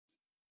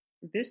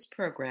This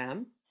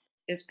program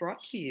is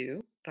brought to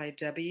you by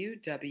W.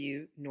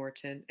 W.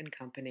 Norton and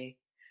Company,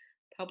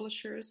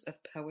 publishers of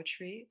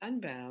Poetry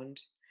Unbound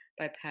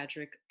by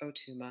Padraig Ó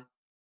Tuama.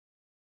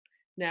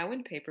 Now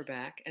in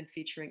paperback and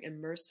featuring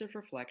immersive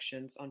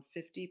reflections on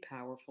 50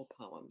 powerful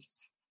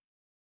poems.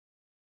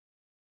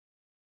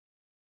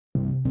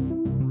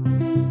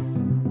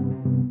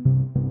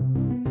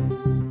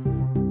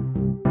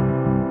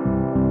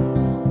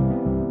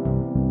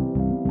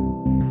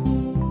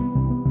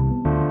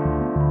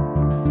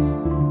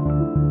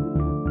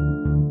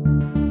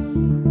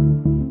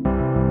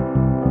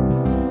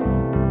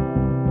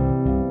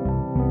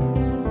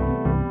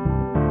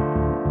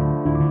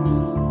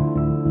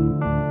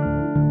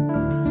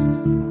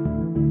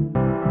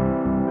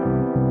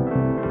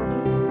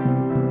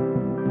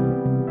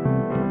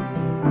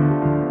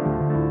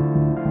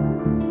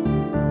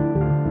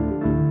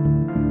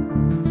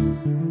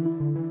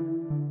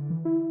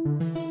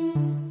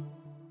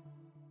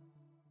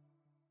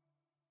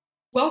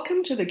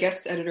 Welcome to the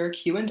Guest Editor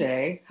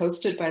Q&A,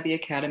 hosted by the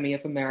Academy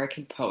of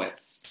American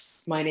Poets.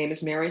 My name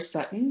is Mary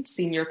Sutton,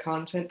 Senior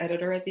Content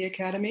Editor at the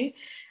Academy,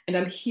 and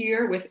I'm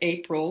here with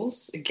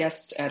April's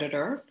guest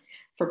editor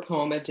for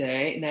Poem a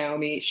Day,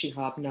 Naomi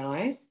Shihab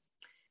Nye.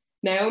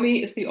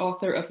 Naomi is the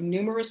author of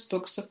numerous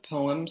books of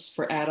poems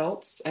for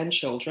adults and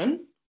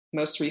children,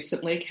 most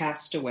recently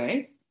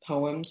Castaway,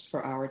 Poems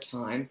for Our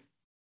Time.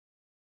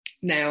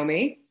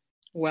 Naomi,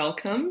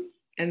 welcome,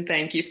 and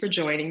thank you for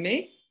joining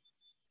me.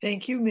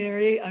 Thank you,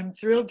 Mary. I'm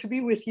thrilled to be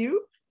with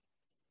you.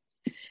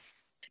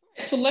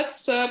 So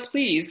let's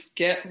please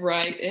get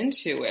right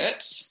into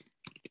it.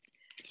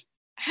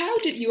 How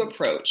did you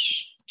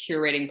approach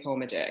curating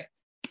Poem a Day?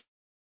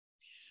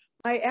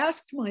 I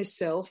asked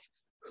myself,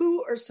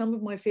 who are some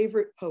of my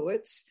favorite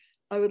poets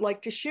I would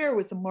like to share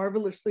with a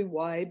marvelously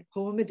wide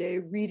Poem a Day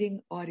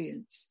reading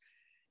audience?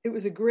 It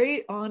was a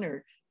great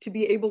honor to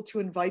be able to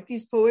invite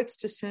these poets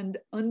to send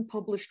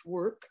unpublished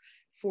work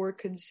for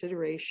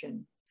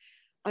consideration.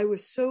 I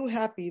was so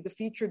happy the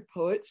featured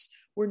poets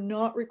were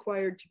not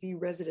required to be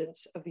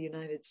residents of the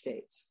United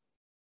States.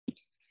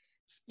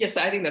 Yes,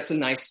 I think that's a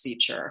nice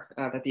feature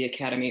that the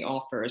Academy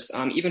offers.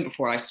 Even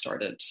before I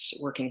started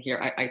working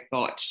here, I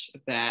thought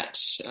that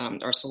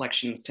our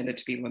selections tended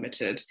to be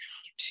limited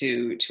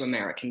to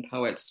American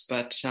poets,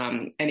 but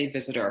any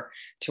visitor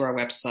to our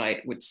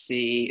website would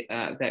see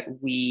that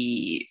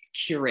we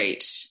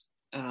curate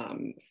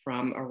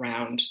from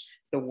around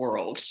the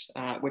world,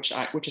 which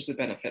is a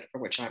benefit for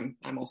which I'm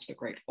also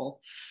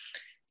grateful.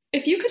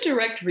 If you could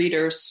direct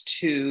readers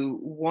to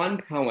one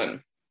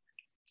poem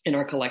in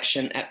our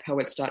collection at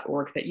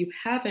poets.org that you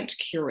haven't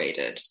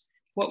curated,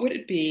 what would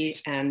it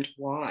be and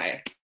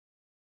why?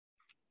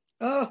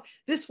 Oh,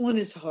 this one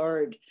is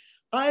hard.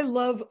 I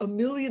love a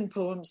million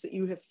poems that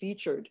you have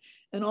featured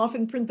and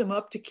often print them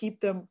up to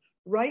keep them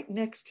right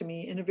next to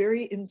me in a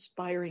very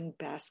inspiring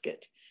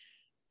basket.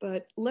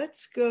 But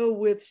let's go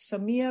with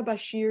Samia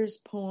Bashir's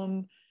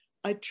poem,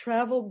 I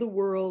Traveled the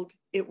World,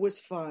 It Was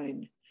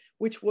Fine,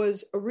 which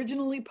was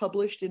originally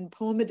published in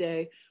Poem a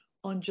Day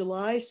on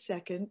July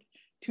 2nd,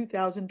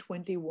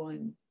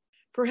 2021.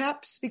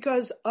 Perhaps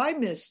because I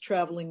miss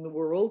traveling the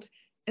world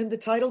and the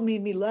title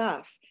made me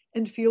laugh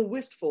and feel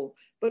wistful,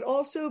 but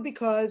also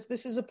because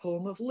this is a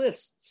poem of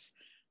lists.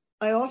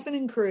 I often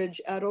encourage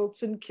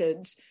adults and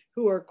kids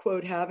who are,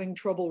 quote, having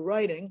trouble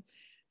writing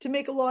to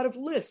make a lot of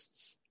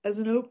lists as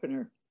an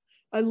opener.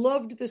 I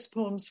loved this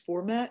poem's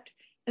format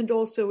and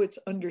also its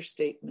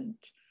understatement,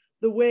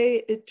 the way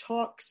it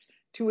talks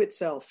to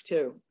itself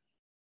too.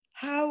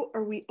 How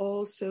are we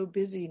all so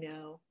busy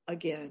now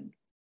again?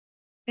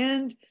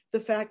 And the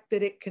fact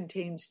that it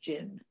contains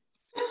gin.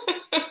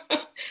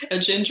 A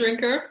gin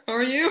drinker,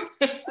 are you?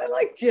 I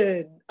like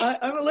gin.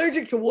 I'm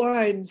allergic to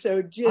wine,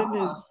 so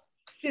gin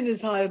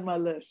is high on my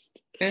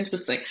list.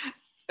 Interesting.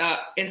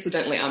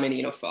 Incidentally, I'm an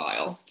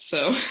enophile,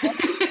 so...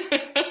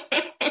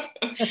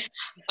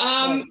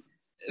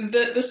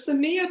 The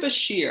Samia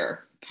Bashir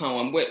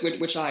poem,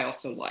 which I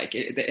also like,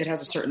 it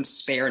has a certain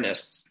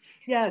spareness.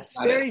 Yes,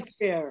 very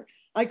spare.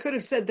 I could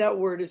have said that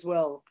word as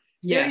well.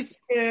 Yes. Very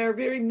spare,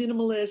 very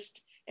minimalist,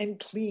 and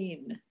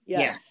clean.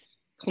 Yes.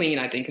 Clean,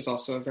 I think, is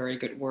also a very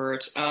good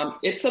word.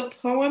 It's a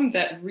poem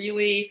that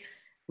really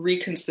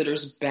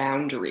reconsiders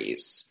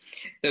boundaries,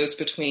 those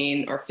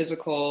between our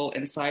physical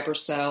and cyber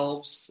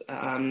selves,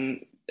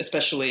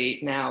 especially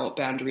now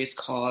boundaries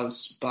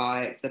caused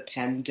by the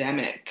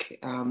pandemic,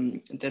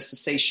 the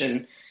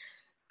cessation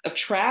of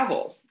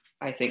travel,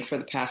 I think, for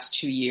the past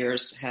 2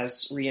 years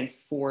has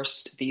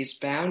reinforced these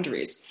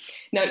boundaries.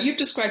 Now, you've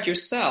described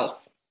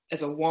yourself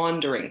as a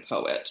wandering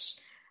poet.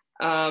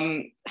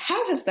 How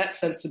has that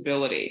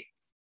sensibility,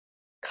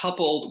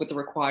 coupled with the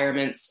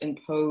requirements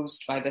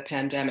imposed by the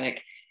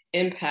pandemic,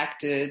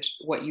 impacted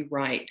what you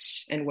write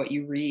and what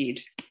you read?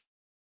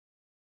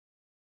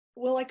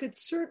 Well, I could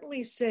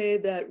certainly say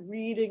that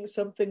reading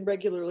something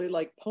regularly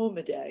like Poem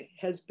a Day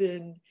has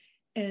been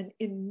an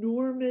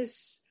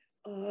enormous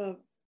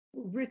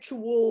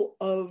ritual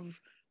of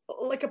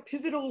like a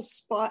pivotal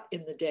spot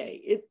in the day.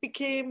 It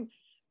became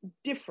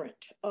different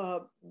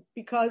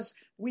because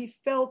we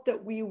felt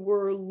that we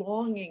were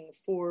longing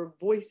for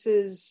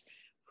voices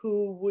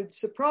who would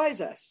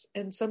surprise us.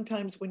 And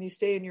sometimes when you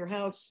stay in your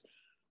house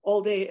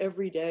all day,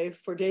 every day,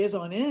 for days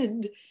on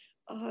end,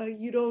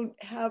 you don't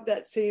have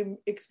that same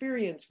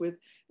experience with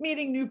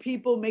meeting new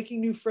people,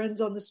 making new friends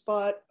on the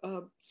spot,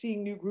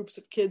 seeing new groups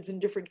of kids in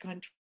different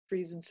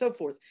countries and so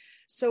forth.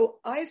 So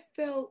I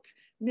felt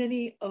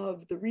many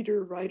of the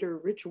reader-writer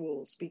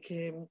rituals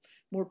became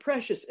more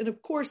precious. And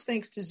of course,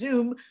 thanks to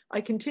Zoom, I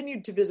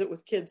continued to visit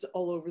with kids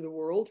all over the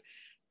world,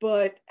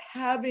 but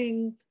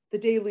having the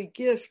daily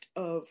gift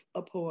of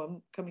a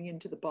poem coming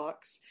into the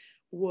box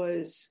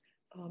was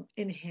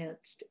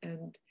enhanced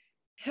and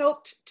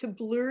helped to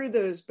blur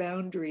those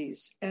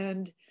boundaries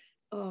and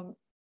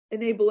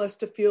enable us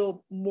to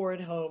feel more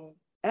at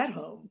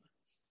home.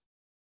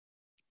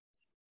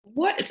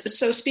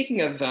 So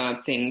speaking of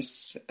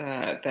things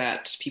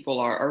that people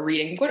are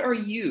reading, what are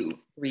you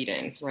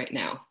reading right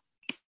now?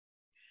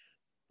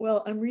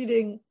 Well, I'm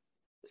reading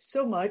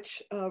so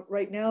much.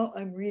 Right now,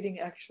 I'm reading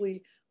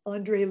actually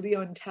Andre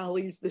Leon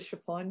Talley's The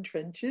Chiffon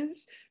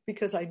Trenches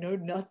because I know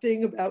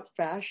nothing about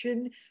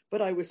fashion,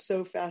 but I was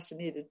so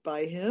fascinated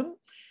by him.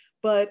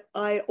 But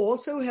I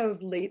also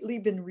have lately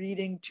been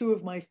reading two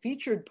of my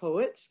featured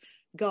poets,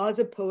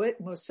 Gaza poet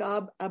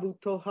Mossab Abu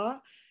Toha.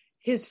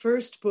 His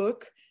first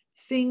book,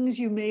 Things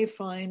You May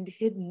Find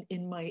Hidden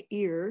in My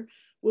Ear,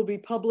 will be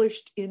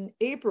published in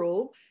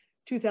April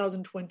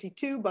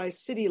 2022 by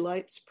City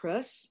Lights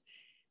Press.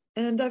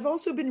 And I've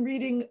also been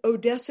reading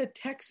Odessa,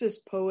 Texas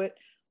poet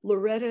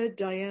Loretta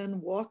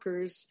Diane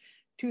Walker's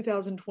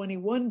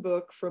 2021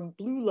 book from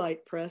Blue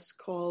Light Press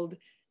called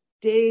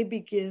Day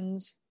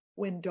Begins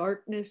When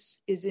Darkness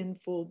is in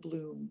Full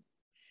Bloom.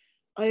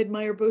 I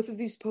admire both of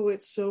these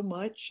poets so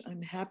much.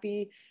 I'm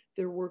happy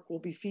their work will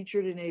be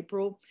featured in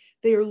April.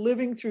 They are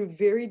living through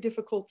very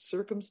difficult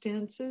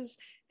circumstances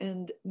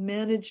and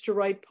manage to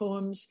write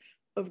poems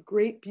of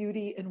great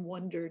beauty and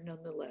wonder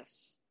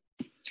nonetheless.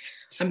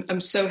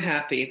 I'm so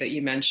happy that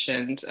you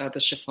mentioned the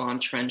Chiffon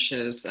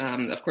Trenches.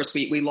 Of course,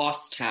 we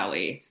lost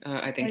Talley,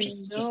 I think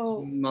just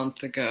a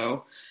month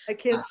ago. I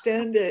can't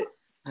stand it.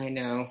 I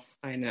know.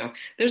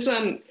 There's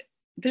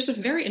a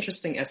very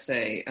interesting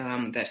essay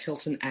that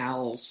Hilton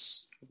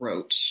Als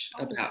wrote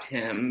about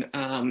him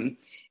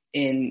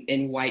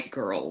in White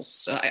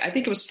Girls. I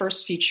think it was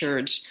first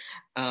featured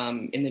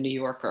in the New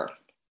Yorker,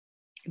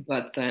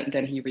 but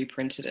then he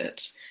reprinted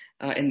it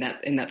in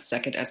that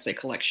second essay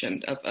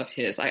collection of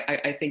his.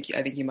 I think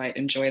you might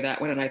enjoy that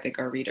one, and I think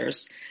our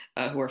readers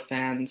who are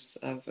fans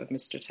of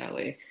Mr.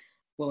 Talley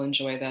will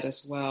enjoy that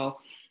as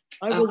well.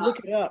 I will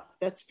look it up.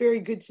 That's very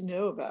good to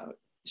know about.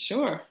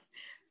 Sure.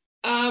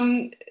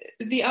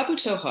 The Abu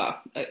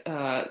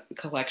Toha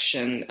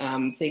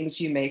collection, Things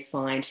You May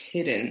Find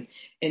Hidden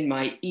in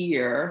My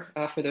Ear,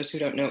 for those who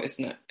don't know, is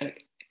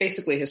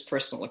basically his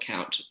personal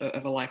account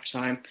of a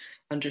lifetime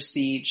under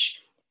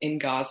siege in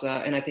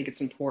Gaza. And I think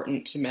it's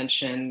important to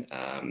mention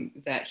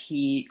that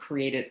he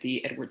created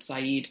the Edward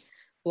Said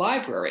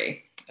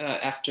Library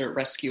after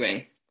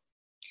rescuing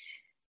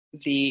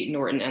the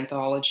Norton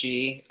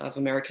Anthology of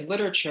American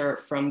Literature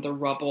from the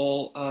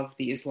rubble of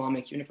the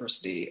Islamic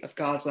University of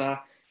Gaza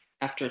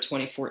after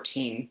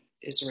 2014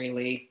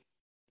 Israeli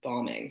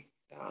bombing.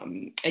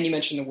 And you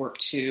mentioned the work,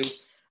 too,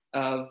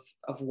 of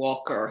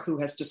Walker, who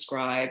has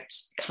described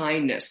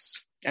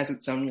kindness as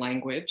its own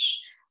language,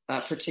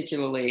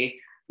 particularly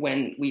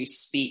when we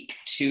speak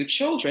to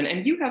children.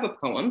 And you have a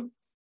poem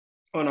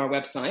on our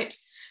website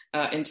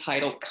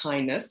entitled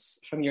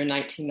Kindness from your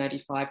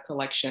 1995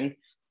 collection,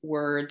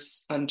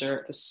 Words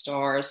Under the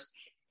Stars.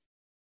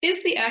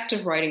 Is the act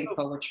of writing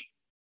poetry...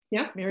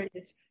 Yeah, Mary,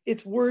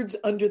 it's words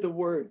under the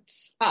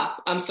words.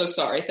 I'm so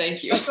sorry.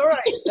 Thank you. That's all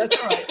right.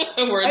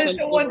 I just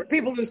don't want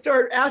people to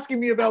start asking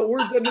me about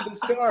words under the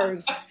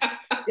stars.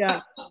 Yeah.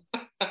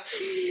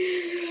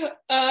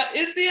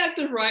 Is the act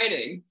of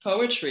writing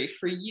poetry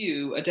for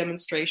you a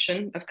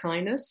demonstration of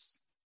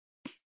kindness?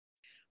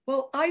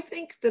 Well, I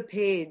think the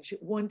page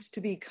wants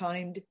to be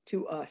kind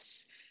to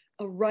us.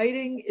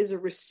 Writing is a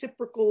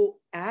reciprocal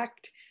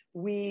act.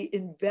 We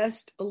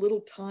invest a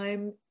little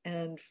time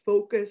and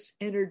focus,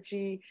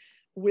 energy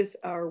with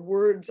our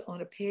words on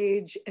a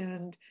page,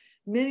 and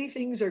many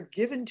things are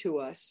given to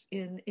us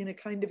in a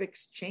kind of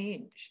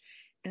exchange.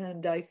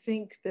 And I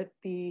think that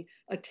the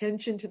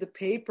attention to the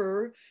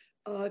paper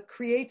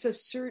creates a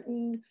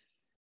certain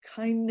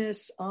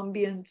kindness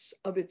ambience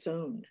of its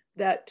own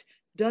that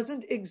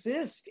doesn't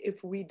exist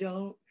if we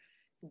don't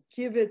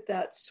give it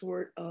that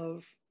sort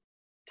of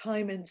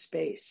time and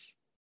space.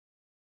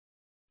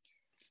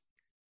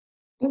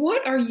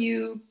 What are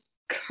you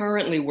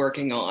currently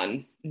working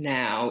on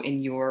now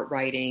in your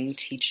writing,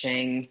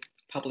 teaching,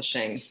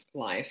 publishing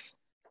life?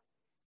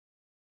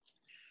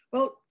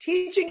 Well,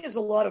 teaching is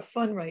a lot of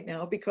fun right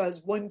now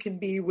because one can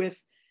be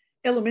with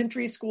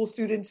elementary school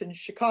students in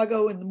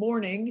Chicago in the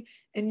morning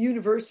and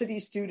university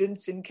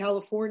students in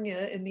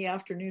California in the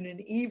afternoon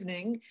and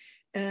evening.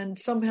 And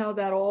somehow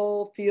that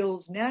all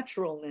feels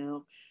natural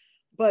now.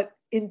 But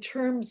in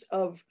terms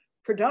of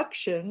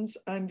productions,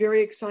 I'm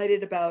very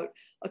excited about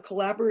a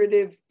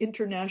collaborative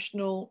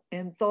international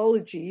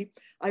anthology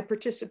I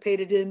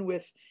participated in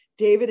with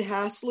David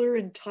Hassler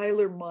and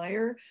Tyler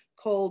Meyer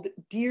called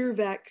Dear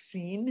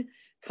Vaccine,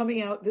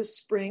 coming out this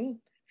spring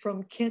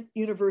from Kent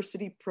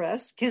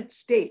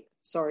State,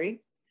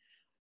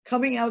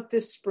 coming out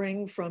this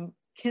spring from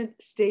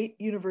Kent State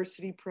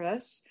University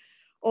Press.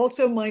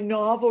 Also, my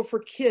novel for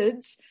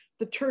kids,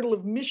 The Turtle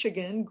of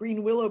Michigan,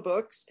 Green Willow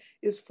Books,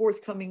 is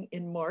forthcoming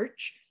in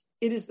March.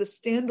 It is the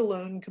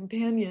standalone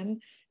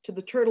companion to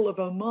The Turtle of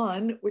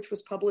Oman, which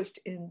was published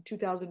in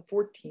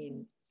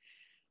 2014.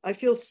 I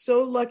feel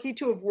so lucky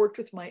to have worked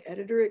with my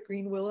editor at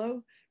Green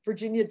Willow,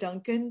 Virginia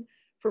Duncan,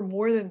 for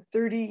more than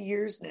 30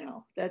 years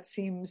now. That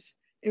seems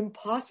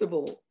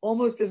impossible,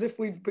 almost as if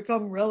we've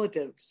become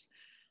relatives.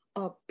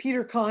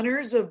 Peter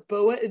Connors of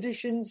Boa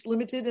Editions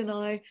Limited and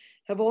I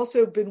have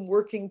also been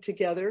working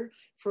together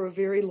for a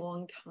very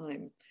long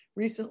time.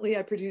 Recently,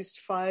 I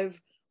produced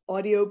 5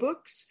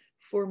 audiobooks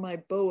for my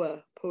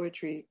Boa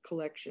poetry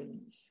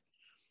collections.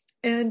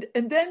 And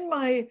then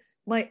my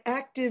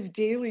active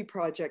daily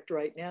project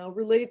right now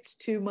relates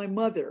to my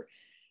mother,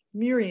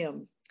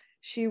 Miriam.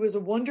 She was a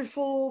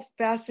wonderful,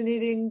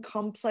 fascinating,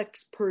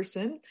 complex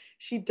person.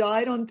 She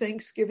died on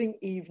Thanksgiving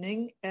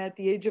evening at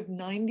the age of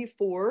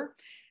 94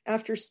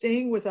 after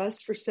staying with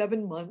us for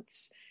 7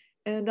 months.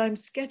 And I'm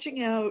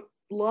sketching out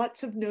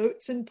lots of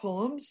notes and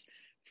poems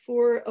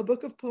for a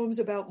book of poems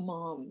about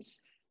moms.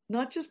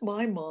 Not just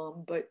my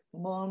mom, but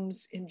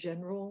moms in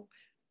general,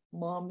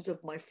 moms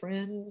of my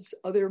friends,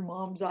 other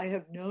moms I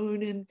have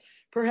known, and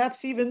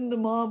perhaps even the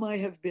mom I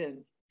have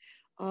been.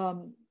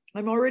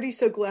 I'm already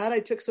so glad I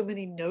took so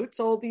many notes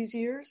all these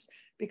years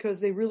because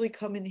they really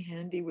come in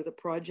handy with a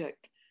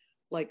project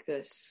like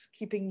this.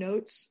 Keeping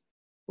notes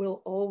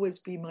will always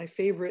be my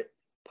favorite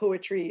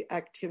poetry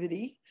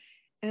activity.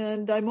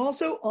 And I'm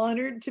also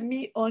honored to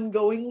meet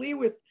ongoingly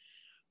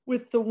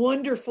with the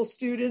wonderful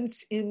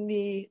students in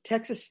the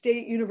Texas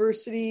State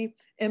University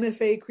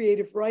MFA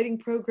Creative Writing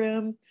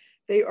Program.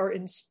 They are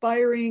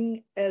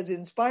inspiring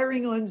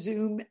on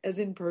Zoom as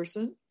in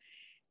person.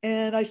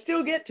 And I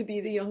still get to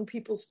be the Young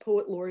People's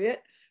Poet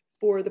Laureate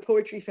for the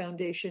Poetry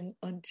Foundation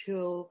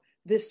until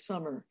this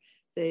summer.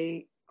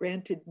 They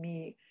granted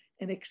me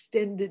an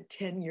extended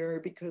tenure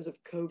because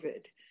of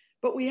COVID.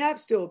 But we have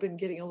still been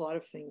getting a lot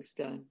of things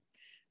done.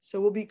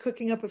 So we'll be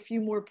cooking up a few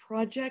more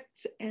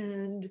projects,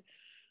 and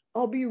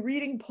I'll be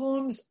reading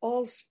poems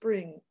all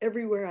spring,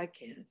 everywhere I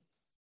can.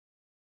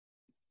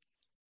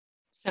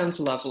 Sounds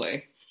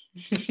lovely.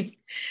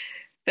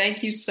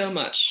 Thank you so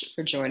much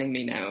for joining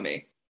me,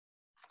 Naomi.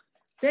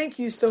 Thank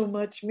you so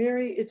much,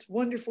 Mary. It's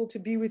wonderful to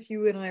be with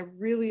you, and I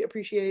really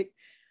appreciate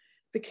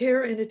the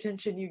care and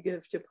attention you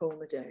give to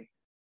Poem a Day.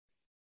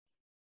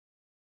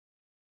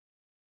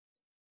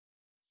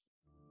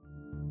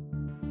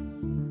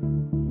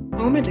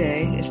 Poem a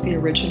Day is the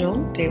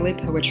original daily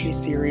poetry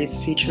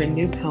series featuring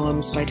new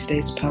poems by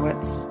today's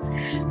poets.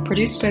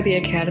 Produced by the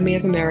Academy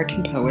of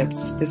American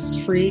Poets,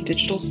 this free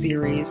digital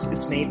series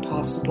is made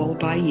possible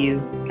by you,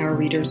 our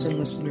readers and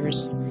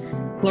listeners.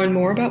 Learn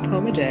more about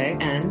Poem a Day,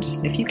 and,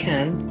 if you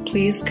can,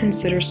 please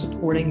consider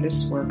supporting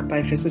this work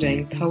by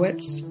visiting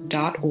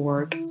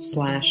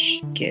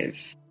poets.org/give.